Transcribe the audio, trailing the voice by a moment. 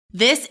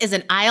This is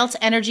an IELTS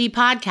Energy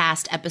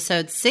Podcast,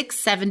 episode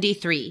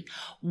 673.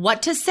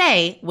 What to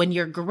say when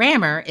your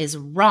grammar is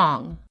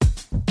wrong.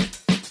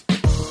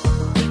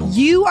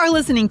 You are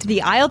listening to the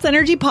IELTS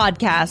Energy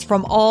Podcast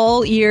from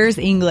All Ears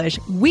English.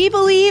 We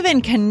believe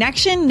in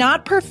connection,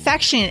 not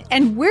perfection,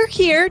 and we're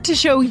here to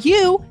show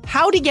you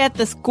how to get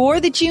the score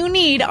that you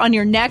need on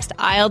your next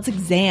IELTS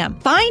exam.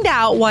 Find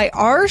out why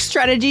our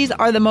strategies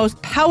are the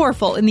most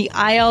powerful in the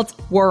IELTS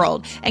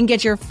world and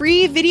get your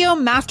free video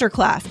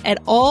masterclass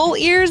at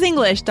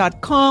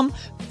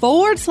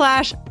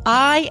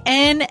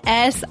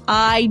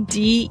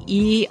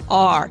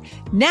allearsenglish.com/INSIDER.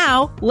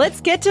 Now,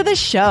 let's get to the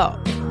show.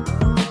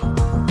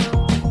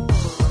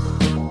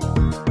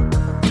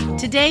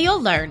 Today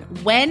you'll learn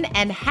when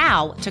and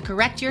how to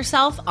correct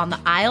yourself on the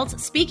IELTS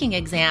speaking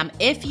exam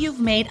if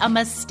you've made a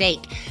mistake,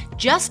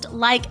 just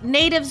like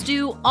natives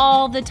do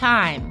all the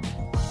time.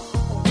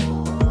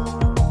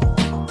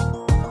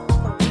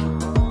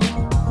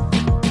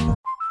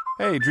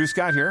 Hey, Drew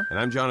Scott here, and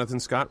I'm Jonathan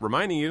Scott,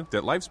 reminding you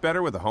that life's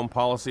better with a home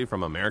policy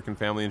from American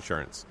Family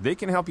Insurance. They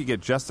can help you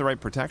get just the right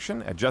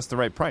protection at just the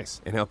right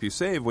price and help you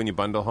save when you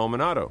bundle home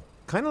and auto.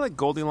 Kind of like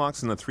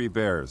Goldilocks and the Three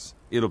Bears.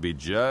 It'll be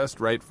just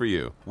right for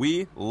you.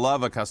 We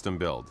love a custom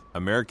build.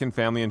 American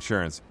Family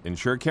Insurance.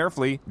 Insure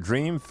carefully,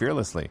 dream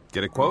fearlessly.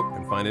 Get a quote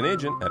and find an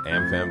agent at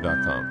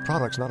amfam.com.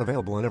 Products not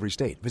available in every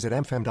state. Visit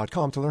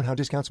amfam.com to learn how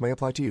discounts may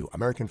apply to you.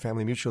 American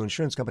Family Mutual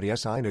Insurance Company,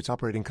 SI, and its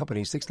operating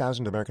company,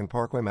 6000 American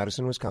Parkway,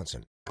 Madison,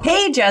 Wisconsin.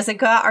 Hey,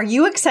 Jessica, are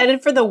you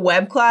excited for the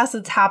web class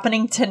that's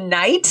happening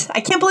tonight?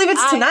 I can't believe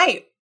it's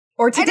tonight.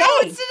 Or today. I know,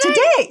 it's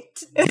today.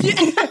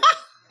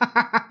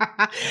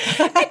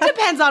 It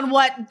depends on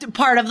what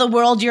part of the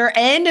world you're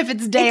in, if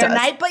it's day or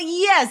night. But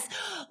yes,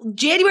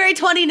 January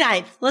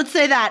 29th. Let's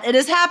say that. It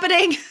is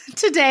happening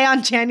today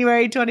on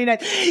January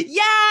 29th.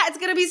 Yeah, it's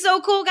going to be so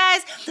cool,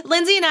 guys.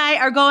 Lindsay and I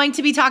are going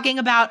to be talking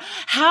about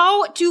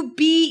how to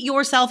be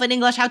yourself in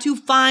English, how to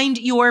find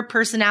your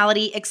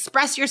personality,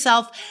 express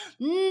yourself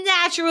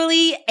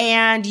naturally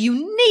and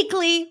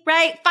uniquely,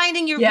 right?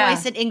 Finding your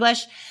voice in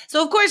English.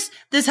 So, of course,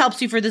 this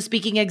helps you for the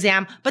speaking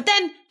exam, but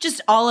then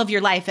just all of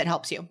your life, it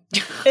helps you.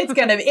 It's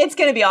gonna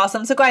be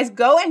awesome. So, guys,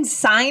 go and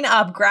sign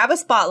up. Grab a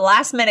spot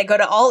last minute. Go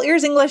to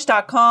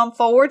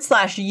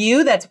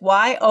allearsenglish.com/you. That's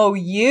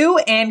YOU,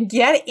 and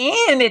get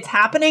in. It's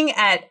happening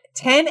at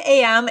 10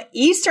 a.m.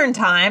 Eastern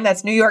time.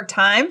 That's New York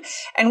time.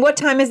 And what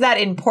time is that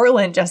in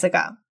Portland,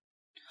 Jessica?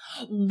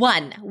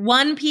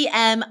 1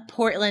 p.m.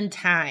 Portland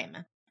time.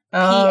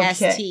 Okay.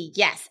 PST.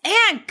 Yes.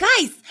 And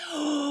guys,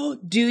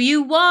 do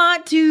you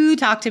want to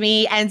talk to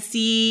me and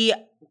see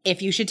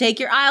if you should take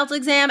your IELTS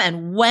exam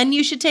and when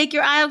you should take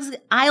your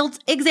IELTS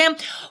exam?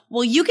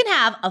 Well, you can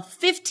have a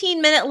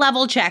 15-minute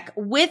level check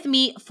with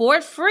me for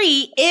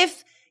free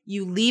if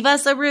you leave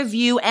us a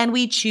review and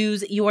we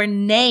choose your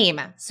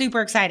name.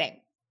 Super exciting.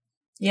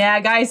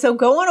 Yeah, guys. So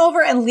go on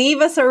over and leave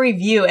us a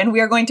review, and we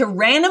are going to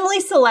randomly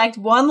select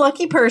one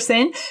lucky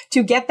person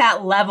to get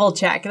that level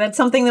check. That's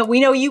something that we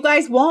know you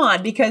guys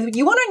want, because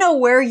you want to know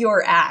where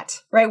you're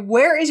at, right?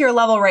 Where is your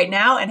level right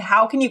now, and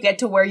how can you get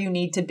to where you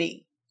need to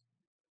be?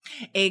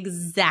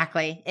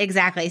 Exactly.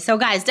 So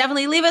guys,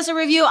 definitely leave us a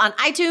review on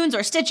iTunes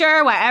or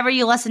Stitcher, wherever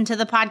you listen to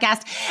the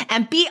podcast,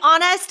 and be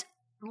honest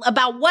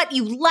about what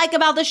you like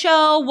about the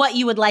show, what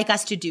you would like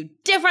us to do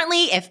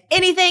differently, if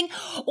anything,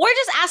 or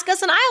just ask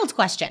us an IELTS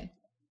question.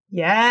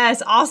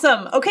 Yes.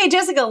 Awesome. Okay,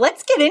 Jessica,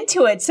 let's get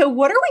into it. So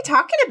what are we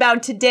talking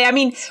about today? I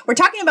mean, we're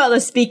talking about the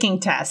speaking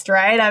test,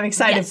 right? I'm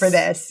excited for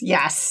this.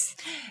 Yes.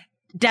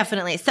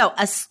 Definitely. So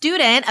a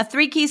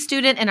 3-key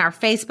student in our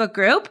Facebook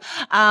group,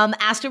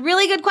 asked a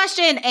really good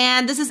question.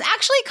 And this has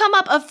actually come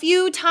up a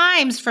few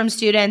times from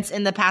students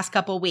in the past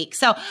couple weeks.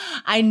 So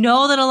I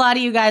know that a lot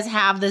of you guys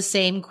have the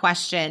same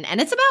question, and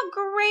it's about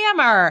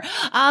grammar.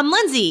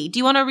 Lindsay, do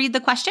you want to read the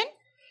question?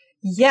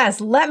 Yes,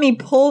 let me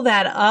pull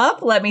that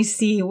up. Let me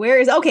see.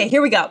 Okay,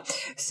 here we go.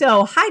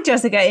 So, hi,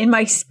 Jessica. In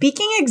my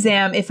speaking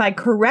exam, if I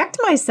correct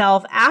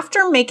myself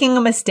after making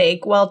a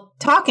mistake while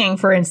talking,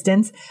 for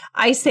instance,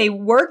 I say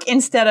work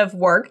instead of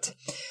worked.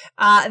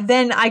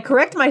 Then I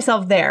correct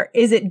myself there.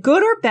 Is it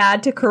good or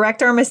bad to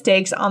correct our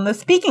mistakes on the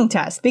speaking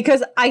test?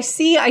 Because I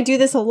do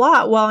this a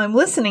lot while I'm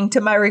listening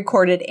to my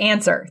recorded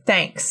answer.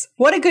 Thanks.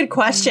 What a good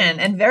question,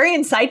 and very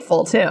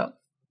insightful too.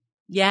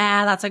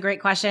 Yeah, that's a great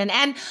question.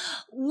 And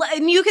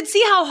you could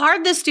see how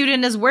hard this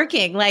student is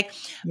working,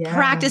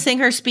 practicing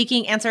her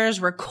speaking answers,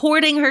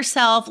 recording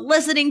herself,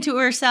 listening to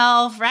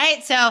herself,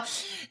 right? So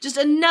just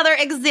another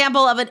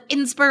example of an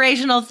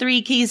inspirational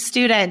 3-key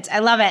student. I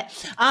love it.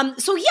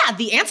 So yeah,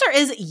 the answer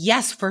is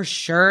yes, for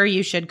sure.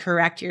 You should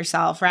correct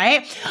yourself,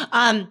 right?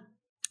 And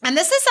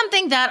this is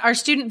something that our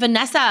student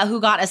Vanessa, who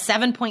got a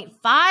 7.5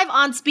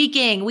 on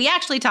speaking, we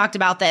actually talked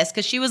about this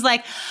because she was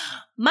like,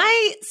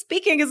 my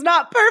speaking is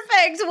not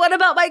perfect. What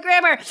about my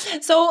grammar?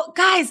 So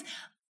guys,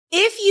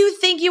 if you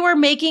think you are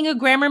making a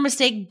grammar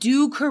mistake,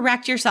 do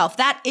correct yourself.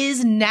 That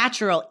is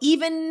natural.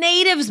 Even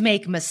natives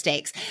make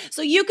mistakes.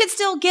 So you could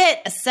still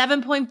get a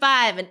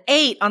 7.5, an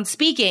 8 on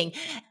speaking,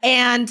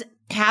 and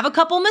have a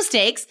couple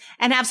mistakes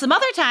and have some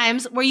other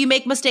times where you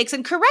make mistakes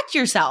and correct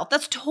yourself.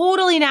 That's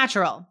totally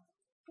natural.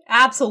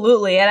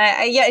 Absolutely. And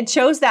it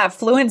shows that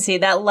fluency,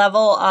 that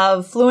level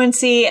of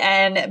fluency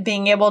and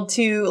being able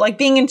to, like,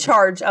 being in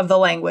charge of the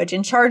language,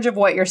 in charge of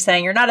what you're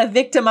saying. You're not a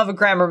victim of a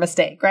grammar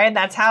mistake, right?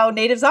 That's how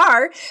natives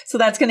are. So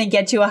that's going to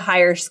get you a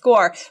higher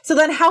score. So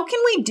then how can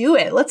we do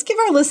it? Let's give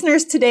our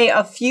listeners today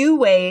a few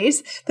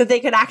ways that they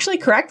could actually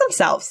correct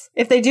themselves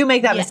if they do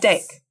make that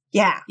mistake.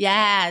 Yeah.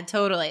 Yeah,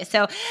 totally.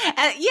 So,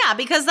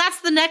 because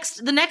that's the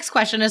next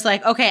question is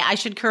like, okay, I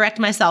should correct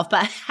myself,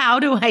 but how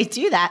do I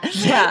do that?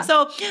 Yeah.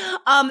 So,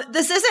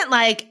 this isn't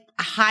like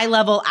high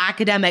level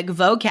academic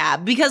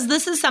vocab because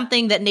this is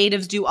something that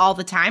natives do all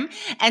the time.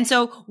 And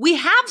so we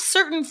have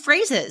certain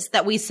phrases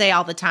that we say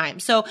all the time.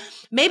 So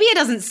maybe it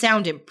doesn't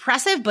sound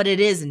impressive, but it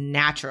is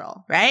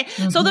natural, right?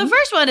 Mm-hmm. So the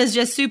first one is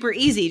just super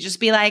easy. Just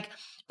be like,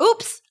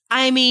 oops.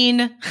 I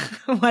mean,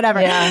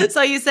 whatever. Yeah.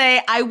 So you say,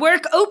 I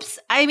work. Oops.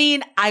 I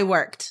mean, I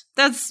worked.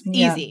 That's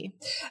easy.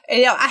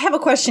 Yeah, I have a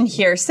question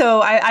here.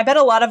 So I bet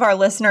a lot of our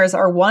listeners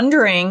are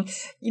wondering,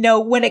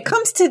 when it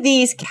comes to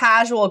these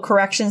casual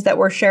corrections that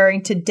we're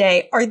sharing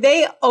today, are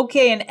they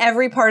okay in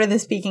every part of the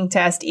speaking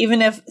test?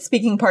 Even if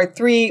speaking part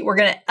 3, we're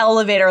going to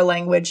elevate our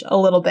language a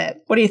little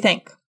bit. What do you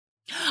think?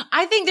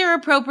 I think they're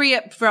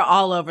appropriate for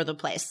all over the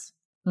place.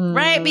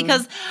 Right?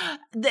 Because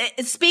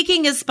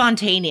speaking is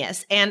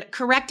spontaneous and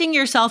correcting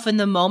yourself in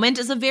the moment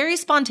is a very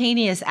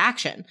spontaneous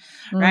action,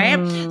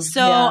 right?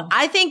 So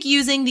I think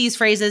using these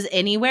phrases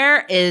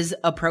anywhere is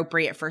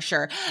appropriate for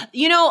sure.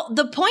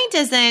 The point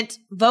isn't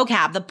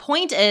vocab. The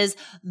point is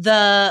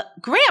the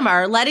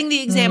grammar, letting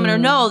the examiner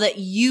know that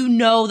you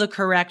know the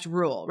correct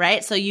rule,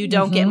 right? So you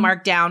don't get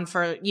marked down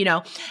for,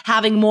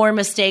 having more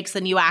mistakes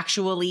than you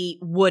actually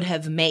would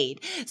have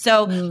made.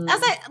 So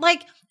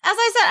as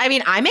I said, I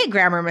mean, I make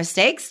grammar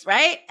mistakes,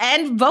 right?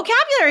 And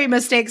vocabulary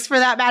mistakes for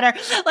that matter.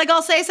 Like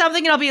I'll say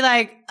something and I'll be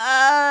like,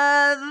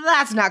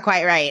 that's not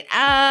quite right.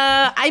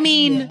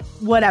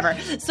 Whatever.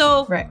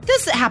 So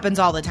This happens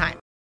all the time.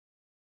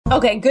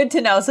 Okay, good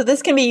to know. So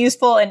this can be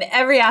useful in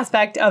every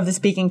aspect of the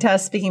speaking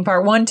test, speaking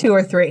part 1, 2,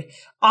 or 3.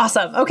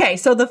 Awesome. Okay,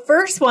 so the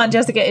first one,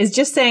 Jessica, is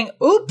just saying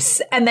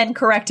oops and then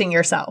correcting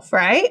yourself,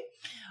 right?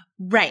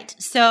 Right.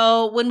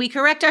 So when we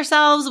correct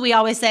ourselves, we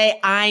always say,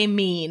 I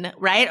mean,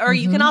 right? Or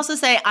you can also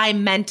say, I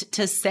meant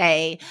to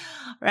say,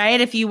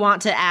 right? If you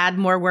want to add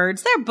more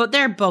words,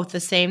 they're both the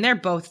same. They're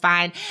both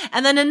fine.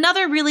 And then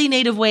another really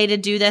native way to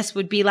do this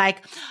would be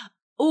like,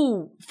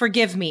 oh,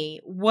 forgive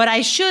me. What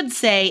I should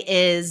say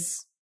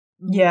is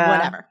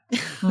whatever.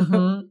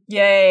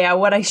 Yeah.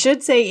 What I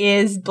should say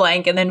is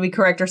blank. And then we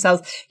correct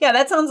ourselves. Yeah,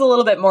 that sounds a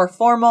little bit more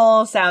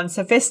formal, sounds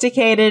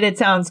sophisticated. It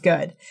sounds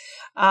good.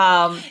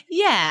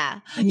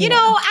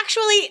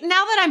 Actually,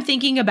 now that I'm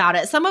thinking about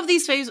it, some of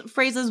these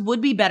phrases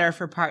would be better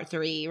for part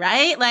 3,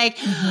 right? Like,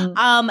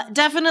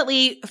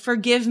 definitely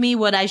forgive me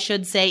what I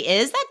should say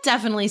is. That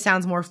definitely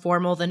sounds more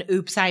formal than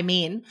oops, I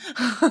mean.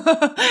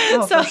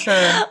 For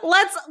sure.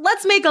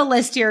 Let's make a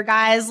list here,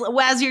 guys,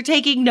 as you're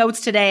taking notes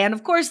today. And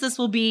of course, this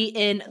will be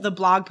in the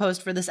blog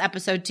post for this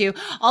episode too.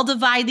 I'll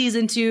divide these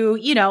into,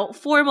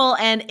 formal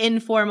and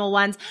informal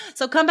ones.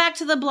 So come back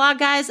to the blog,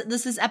 guys.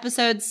 This is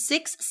episode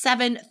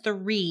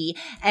 673.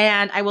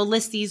 And I will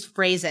list these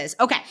phrases.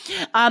 Okay.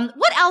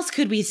 What else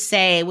could we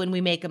say when we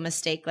make a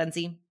mistake,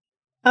 Lindsay?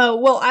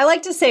 Well, I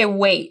like to say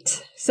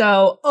wait.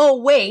 So,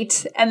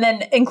 wait. And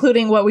then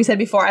including what we said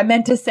before, I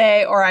meant to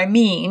say, or I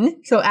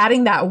mean. So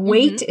adding that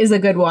wait is a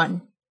good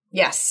one.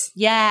 Yes.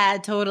 Yeah,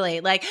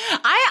 totally. Like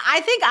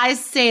I think I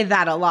say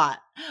that a lot.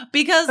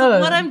 Because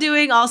what I'm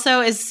doing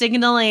also is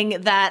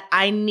signaling that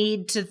I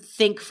need to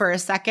think for a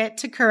second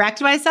to correct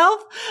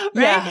myself,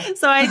 right? Yeah.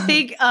 So I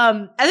think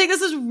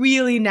this is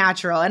really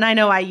natural, and I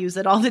know I use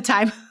it all the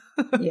time.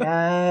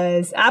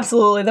 Yes,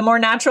 absolutely. The more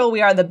natural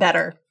we are, the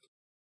better.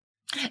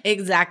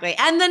 Exactly.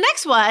 And the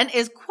next one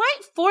is quite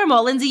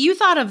formal. Lindsay, you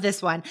thought of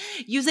this one,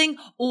 using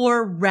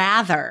or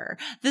rather.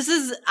 This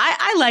is,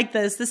 I like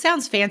this. This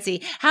sounds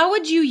fancy. How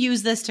would you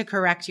use this to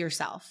correct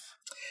yourself?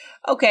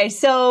 Okay,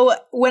 so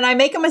when I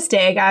make a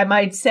mistake, I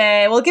might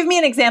say, well, give me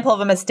an example of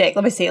a mistake.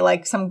 Let me see,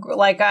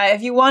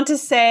 if you want to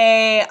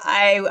say,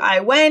 I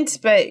went,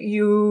 but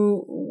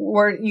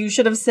you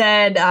should have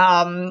said,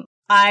 I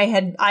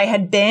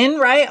had been,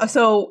 right?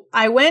 So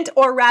I went,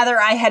 or rather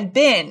I had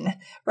been,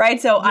 right?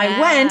 So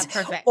I went,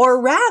 perfect.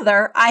 Or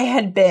rather I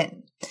had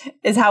been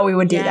is how we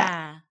would do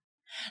that.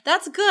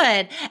 That's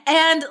good.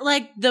 And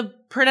the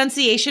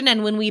pronunciation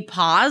and when we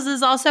pause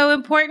is also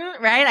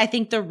important, right? I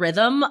think the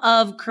rhythm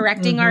of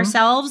correcting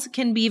ourselves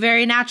can be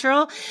very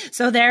natural.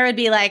 So there would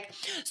be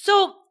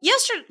so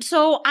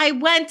I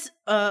went,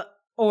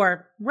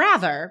 or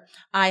rather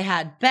I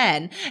had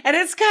been. And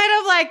it's kind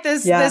of like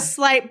this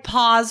slight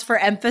pause for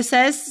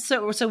emphasis.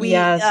 So we,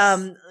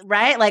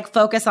 right?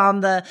 Focus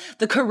on the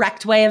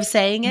correct way of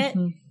saying it.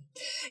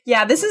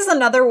 Yeah, this is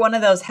another one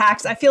of those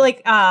hacks. I feel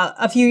like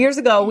a few years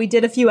ago, we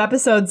did a few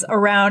episodes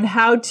around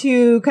how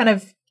to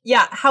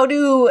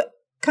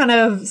kind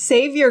of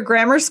save your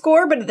grammar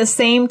score, but at the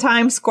same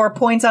time score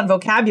points on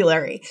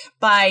vocabulary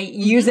by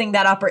using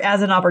that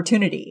as an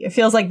opportunity. It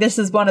feels like this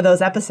is one of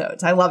those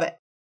episodes. I love it.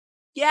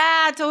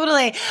 Yeah,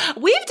 totally.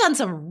 We've done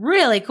some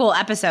really cool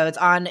episodes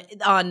on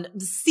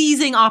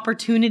seizing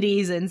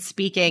opportunities in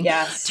speaking,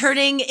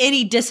 turning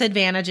any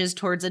disadvantages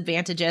towards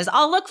advantages.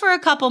 I'll look for a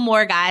couple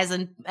more, guys,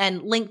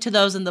 and link to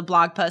those in the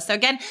blog post. So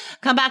again,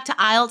 come back to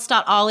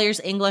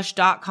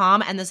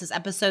IELTS.allearsenglish.com, and this is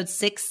episode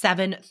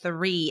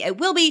 673. It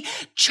will be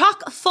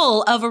chock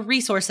full of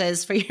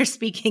resources for your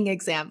speaking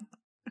exam.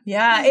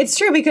 Yeah, it's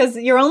true because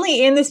you're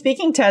only in the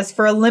speaking test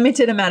for a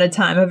limited amount of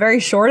time, a very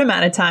short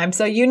amount of time.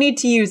 So you need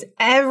to use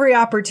every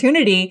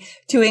opportunity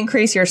to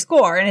increase your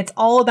score. And it's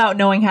all about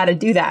knowing how to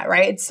do that,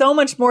 right? It's so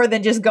much more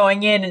than just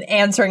going in and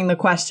answering the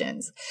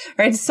questions,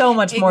 right? It's so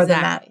much more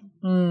than that.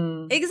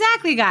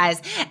 Exactly,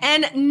 guys.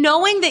 And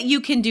knowing that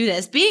you can do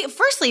this,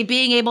 firstly,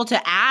 being able to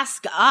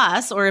ask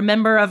us or a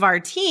member of our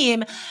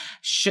team,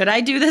 should I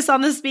do this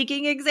on the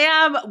speaking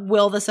exam?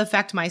 Will this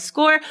affect my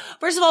score?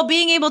 First of all,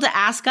 being able to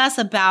ask us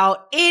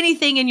about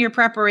anything in your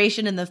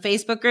preparation in the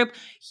Facebook group,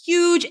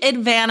 huge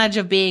advantage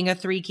of being a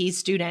 3-key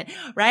student,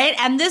 right?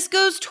 And this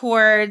goes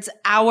towards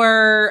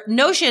our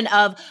notion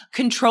of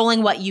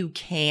controlling what you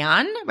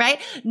can,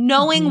 right?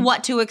 Knowing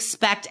what to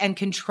expect and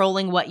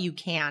controlling what you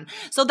can.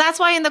 So that's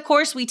why in the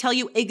course, we tell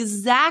you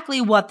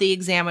exactly what the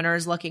examiner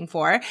is looking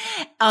for,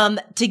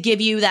 to give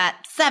you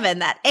that 7,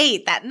 that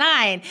 8, that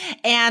 9.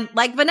 And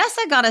like Vanessa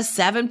got a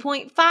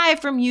 7.5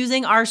 from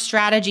using our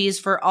strategies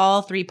for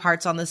all 3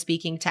 parts on the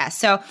speaking test.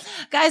 So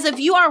guys, if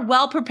you are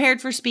well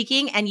prepared for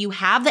speaking and you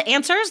have the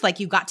answers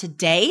like you got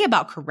today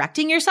about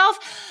correcting yourself,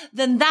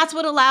 then that's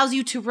what allows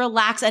you to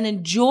relax and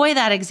enjoy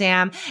that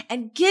exam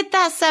and get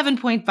that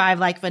 7.5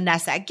 like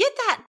Vanessa. Get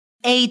that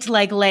 8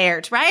 like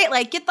Laird, right?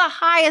 Like get the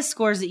highest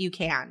scores that you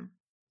can.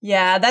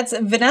 Yeah,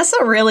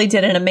 Vanessa really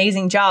did an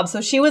amazing job.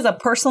 So she was a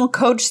personal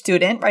coach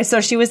student, right?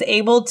 So she was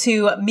able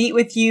to meet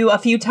with you a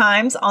few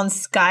times on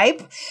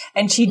Skype,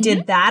 and she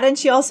did that. And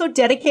she also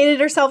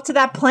dedicated herself to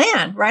that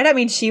plan, right? I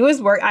mean, she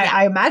was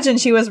I imagine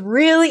she was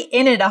really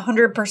in it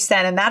 100%.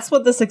 And that's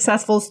what the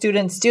successful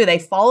students do. They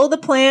follow the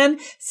plan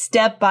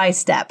step by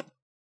step.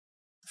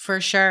 For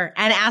sure.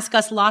 And ask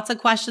us lots of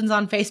questions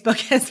on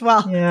Facebook as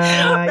well.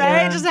 Yeah. Right?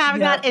 Yeah, just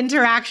having that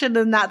interaction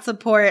and that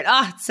support.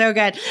 Oh, it's so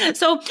good.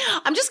 So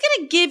I'm just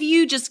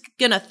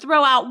going to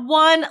throw out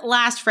one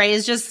last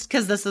phrase just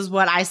because this is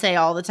what I say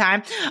all the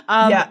time.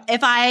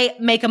 If I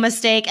make a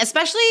mistake,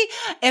 especially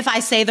if I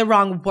say the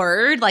wrong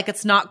word, like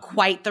it's not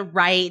quite the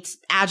right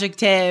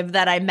adjective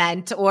that I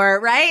meant, or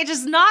right,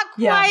 just not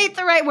quite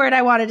the right word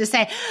I wanted to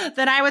say,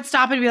 then I would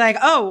stop and be like,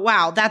 oh,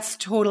 wow, that's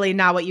totally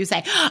not what you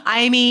say.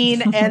 I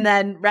mean, and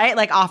then right?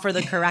 Like offer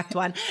the correct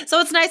one. So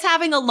it's nice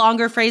having a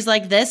longer phrase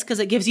like this because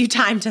it gives you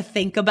time to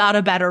think about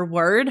a better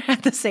word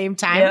at the same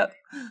time. Yep.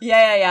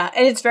 Yeah.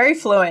 And it's very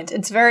fluent.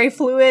 It's very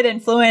fluid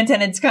and fluent.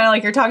 And it's kind of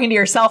like you're talking to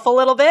yourself a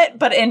little bit,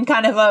 but in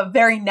kind of a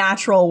very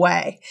natural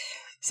way.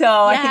 So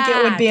I think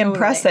it would be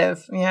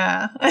impressive.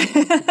 Yeah.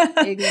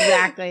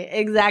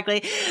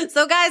 Exactly.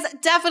 So guys,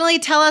 definitely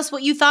tell us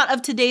what you thought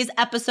of today's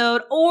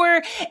episode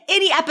or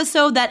any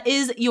episode that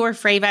is your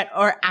favorite,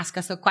 or ask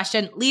us a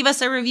question. Leave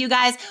us a review,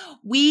 guys.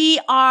 We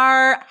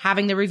are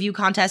having the review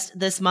contest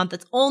this month.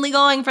 It's only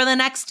going for the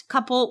next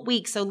couple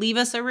weeks. So leave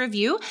us a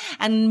review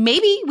and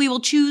maybe we will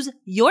choose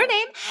your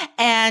name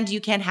and you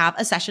can have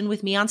a session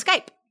with me on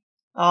Skype.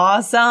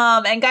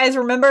 Awesome. And guys,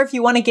 remember, if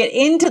you want to get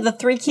into the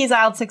 3 Keys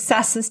IELTS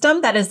Success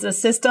System, that is the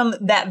system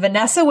that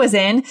Vanessa was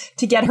in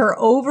to get her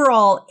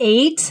overall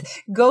 8,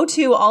 go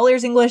to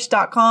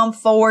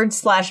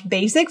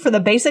allearsenglish.com/basic for the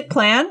basic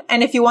plan.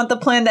 And if you want the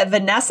plan that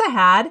Vanessa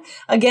had,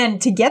 again,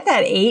 to get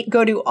that 8,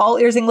 go to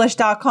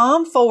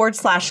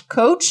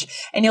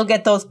allearsenglish.com/coach and you'll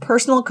get those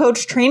personal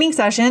coach training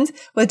sessions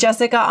with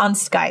Jessica on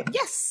Skype.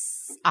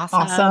 Yes.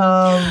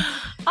 Awesome.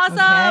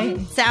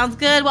 Okay. Sounds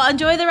good. Well,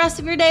 enjoy the rest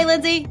of your day,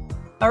 Lindsay.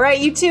 All right,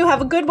 you too.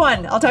 Have a good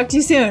one. I'll talk to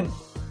you soon.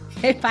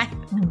 Okay, bye.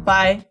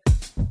 Bye.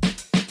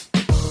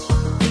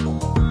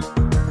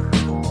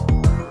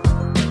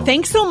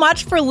 Thanks so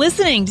much for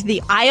listening to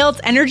the IELTS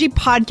Energy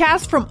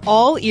Podcast from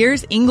All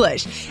Ears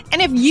English. And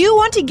if you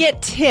want to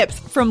get tips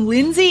from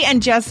Lindsay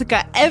and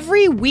Jessica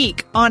every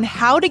week on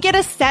how to get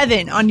a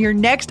 7 on your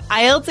next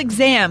IELTS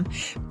exam,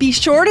 be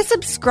sure to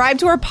subscribe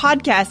to our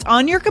podcast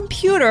on your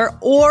computer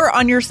or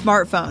on your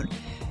smartphone.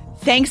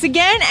 Thanks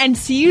again and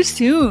see you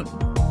soon.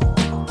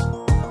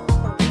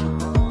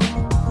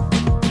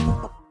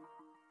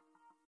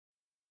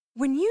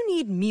 When you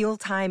need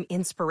mealtime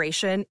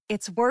inspiration,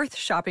 it's worth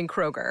shopping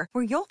Kroger,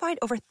 where you'll find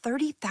over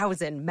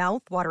 30,000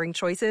 mouth-watering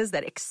choices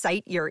that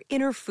excite your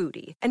inner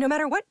foodie. And no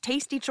matter what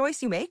tasty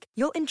choice you make,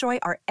 you'll enjoy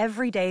our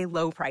everyday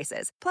low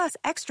prices, plus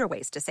extra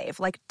ways to save,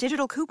 like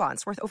digital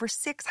coupons worth over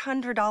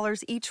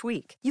 $600 each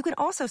week. You can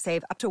also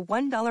save up to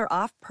 $1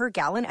 off per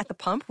gallon at the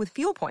pump with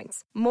fuel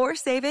points. More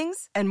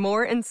savings and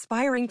more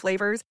inspiring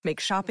flavors make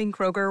shopping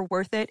Kroger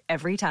worth it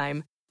every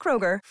time.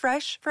 Kroger,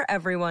 fresh for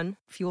everyone.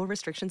 Fuel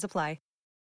restrictions apply.